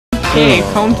Okay,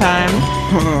 comb time.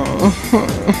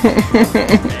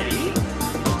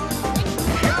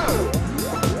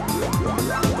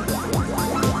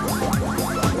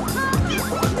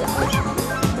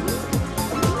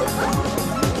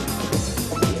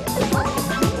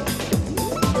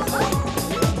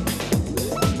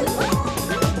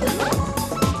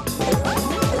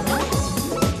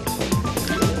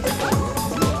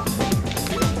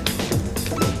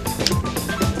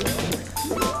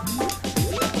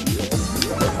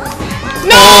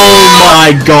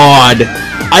 Oh my god!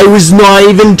 I was not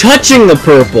even touching the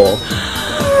purple!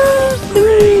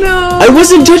 No! I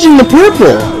wasn't touching the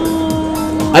purple!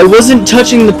 I wasn't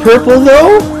touching the purple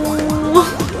though?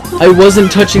 I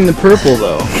wasn't touching the purple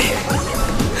though.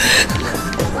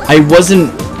 I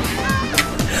wasn't...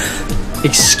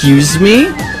 Excuse me?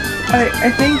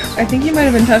 I think you might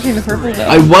have been touching the purple though.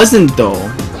 I wasn't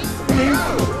though.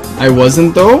 I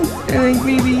wasn't though? I think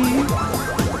maybe...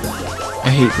 I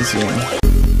hate this game.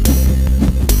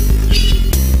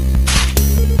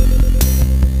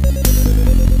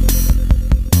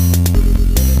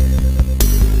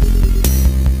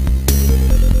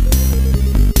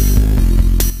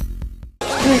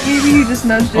 Maybe you just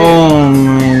nudged it. Oh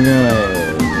my god.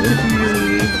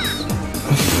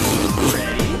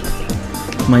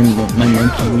 my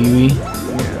monkey wee.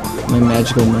 My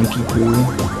magical monkey poo.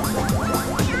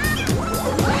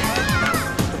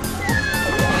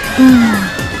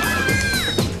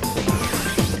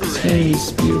 This game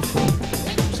is beautiful.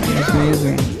 This game is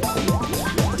amazing.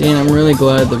 Dayne, I'm really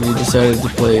glad that we decided to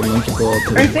play Monkey Ball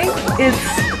today. I think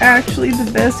it's actually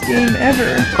the best game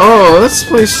ever. Oh, let's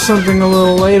play something a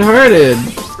little lighthearted.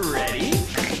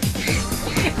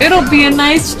 It'll be a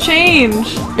nice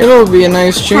change. It'll be a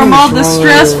nice change from all the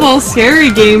stressful,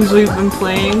 scary games we've been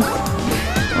playing.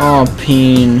 Oh,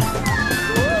 peen.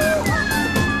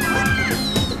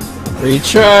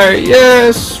 Retry.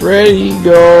 Yes. Ready.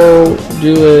 Go.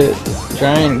 Do it.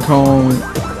 Giant comb.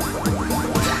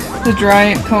 The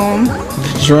giant comb.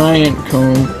 The giant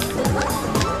comb.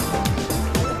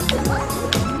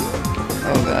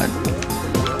 Oh god.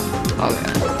 Oh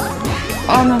god.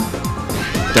 Oh no.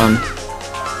 Done.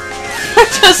 It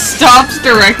just stops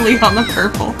directly on the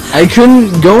purple. I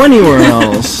couldn't go anywhere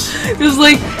else. It was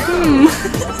like,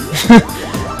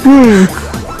 Hmm.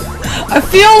 I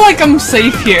feel like I'm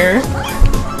safe here.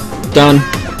 Done.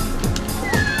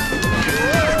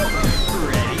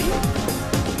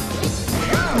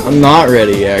 I'm not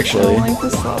ready, actually. I don't like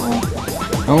this level.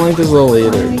 I don't like this level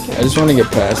either. I just want to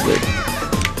get past it.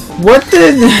 What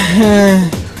the...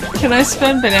 Can I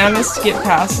spend bananas to get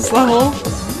past this level?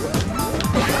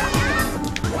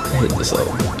 I hate this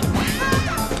level.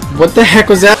 What the heck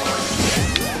was that?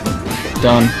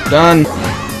 Done. Done.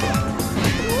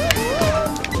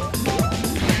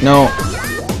 No.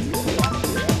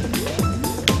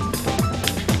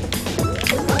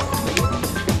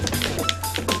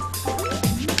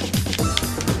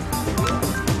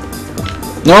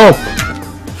 No!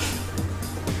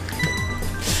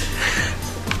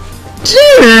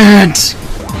 Damn it!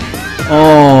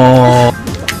 Oh.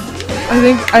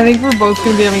 I think we're both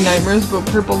gonna be having nightmares about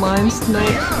purple lines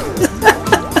tonight.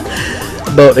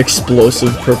 About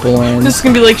explosive purple lines. This is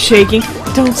gonna be like shaking.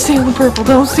 Don't stay on the purple,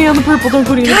 don't stay on the purple, don't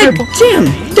go to the purple. Damn!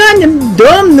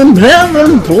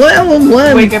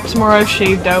 Wake up tomorrow, I've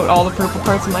shaved out all the purple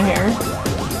parts of my hair.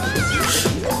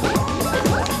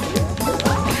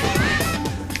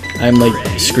 I'm like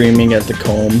screaming at the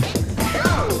comb.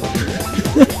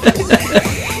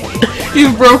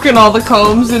 You've broken all the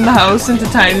combs in the house into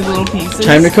tiny little pieces.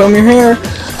 Time to comb your hair.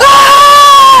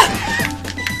 Ah!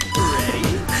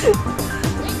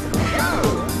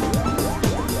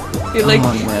 You're like,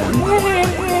 oh man.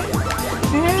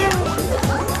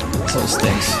 So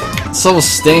stinks. So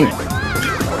stink.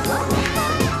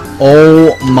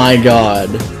 Oh my god.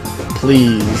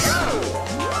 Please.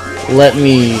 Let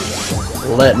me.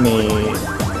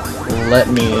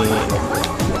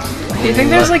 do you think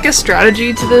there's like a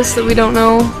strategy to this that we don't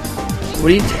know? What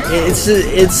do you?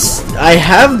 It's. I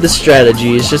have the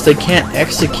strategy. It's just I can't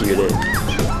execute it.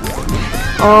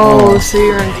 Oh, so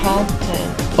you're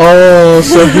incompetent. Oh,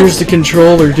 so here's the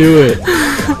controller. Do it.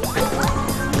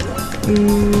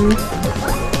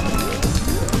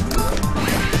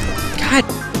 God.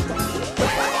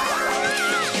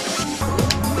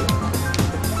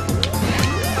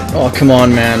 Oh, come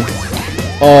on, man.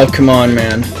 Oh, come on,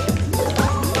 man.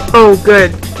 Oh,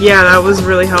 good. Yeah, that was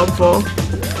really helpful.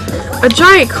 A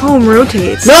giant comb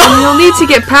rotates, No! and you'll need to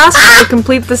get past it to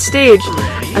complete the stage.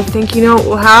 I think you know what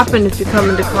will happen if you come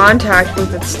into contact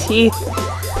with its teeth.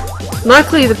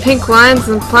 Luckily, the pink lines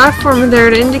on the platform are there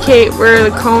to indicate where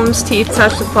the comb's teeth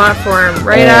touch the platform.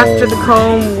 Right after the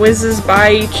comb whizzes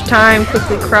by each time,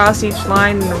 quickly cross each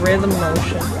line in a rhythm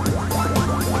motion.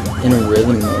 In a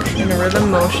rhythm motion. In a rhythm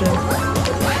motion.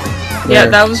 There. Yeah,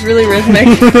 that was really rhythmic.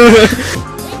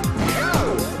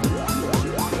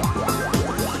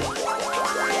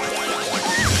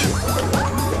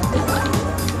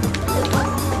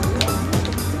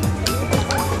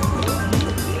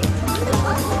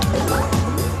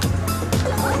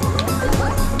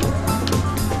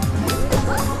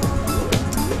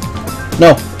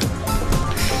 No.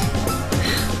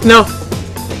 No.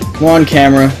 Come on,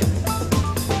 camera.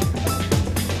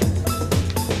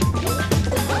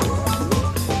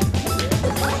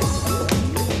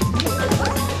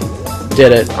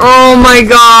 Did it. Oh my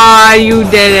god, you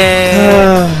did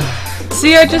it.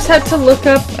 See, I just had to look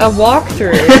up a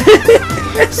walkthrough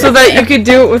so that you could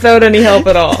do it without any help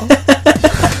at all.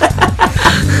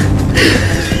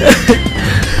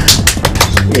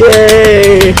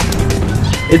 Yay!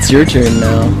 It's your turn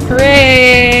now.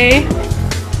 Hooray!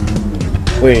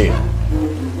 Wait.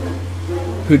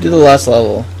 Who did the last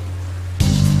level?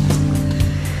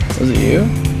 Was it you?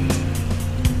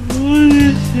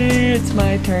 It's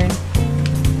my turn.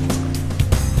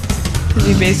 Because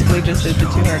you basically just did the 2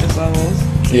 hardest levels.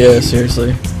 Yeah,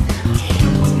 seriously.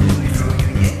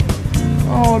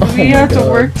 Oh, do we have to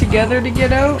work together to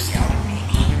get out?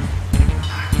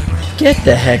 Get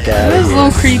the heck out of Those here.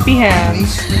 little creepy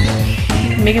hands.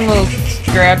 Making little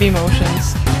grabby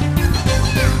motions.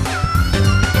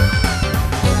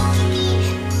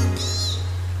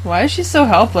 Why is she so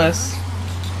helpless?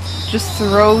 Just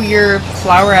throw your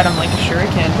flower at him like a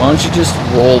shuriken. Why don't you just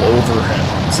roll over him?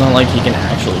 It's not like he can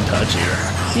actually touch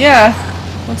you. Yeah.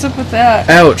 What's up with that?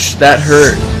 Ouch, that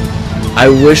hurt. I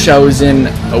wish I was in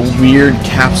a weird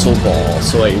capsule ball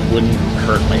so I wouldn't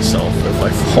hurt myself if I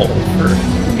fall over.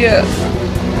 Yeah.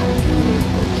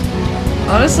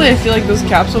 Honestly, I feel like those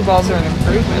capsule balls are an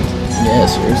improvement. Yeah,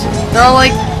 seriously. They're all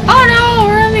like, oh no,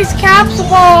 we're in these capsule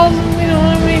balls, and we don't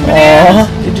have any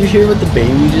bananas. Aww, did you hear what the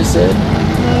baby just said?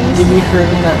 Did we hurt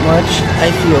him that much?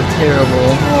 I feel terrible.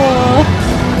 Aww.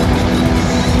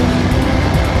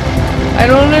 I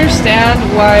don't understand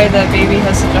why that baby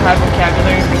has such a high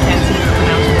vocabulary if we can't seem to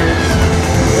pronounce words.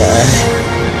 Yeah.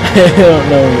 I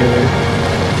don't know either.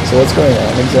 So what's going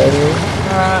on exactly?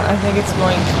 I think it's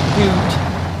going to boot.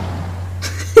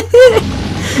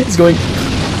 It's going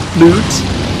boot.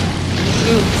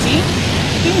 Boot, see?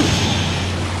 Boot.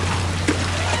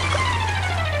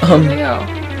 There we go.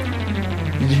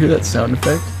 Did you hear that sound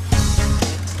effect?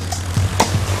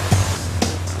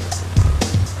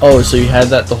 Oh, so you had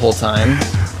that the whole time?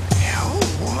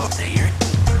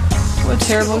 What a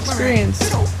terrible experience.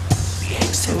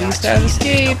 At least I've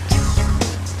escaped.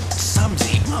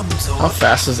 How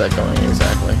fast is that going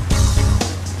exactly?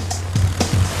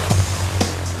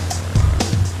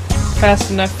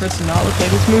 Fast enough for it to not look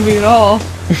like it's moving at all.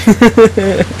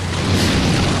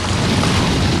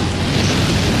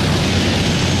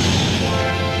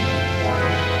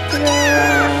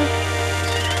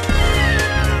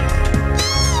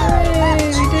 Hooray,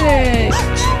 we did it!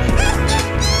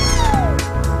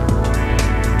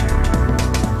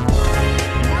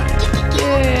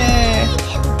 Yeah!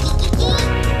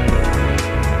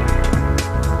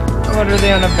 What, are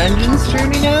they on a vengeance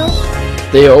journey now?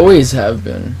 They always have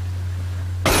been.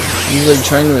 He's like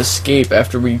trying to escape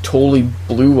after we totally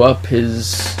blew up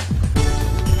his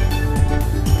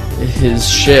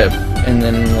ship, and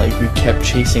then like we kept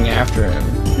chasing after him.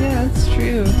 Yeah, that's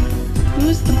true.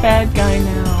 Who's the bad guy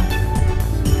now?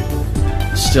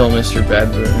 Still Mr.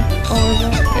 Badboon. Oh,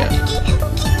 is Yeah.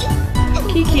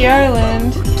 it? Kiki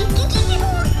Island.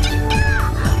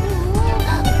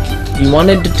 He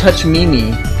wanted to touch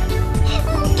Mimi.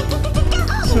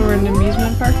 So we're in an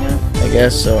amusement park now? I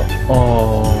guess so.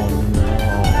 Oh no.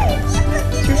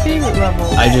 What's your favorite level?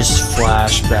 I just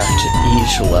flashed back to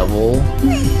each level.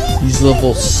 These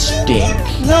levels stink.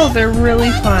 No, they're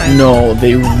really fun. No,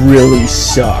 they really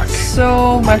suck.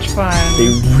 So much fun. They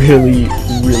really,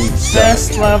 really suck.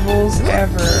 Best levels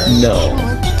ever. No.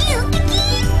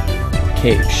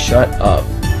 Okay, shut up.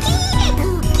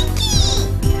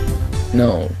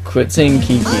 No, quit saying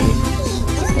Kiki.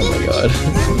 Oh my god.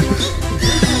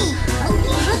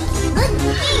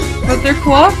 But they're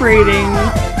cooperating,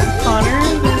 Connor.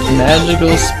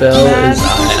 Magical spell is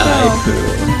Magical I poo.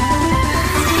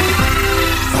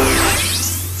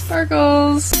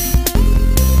 Sparkles.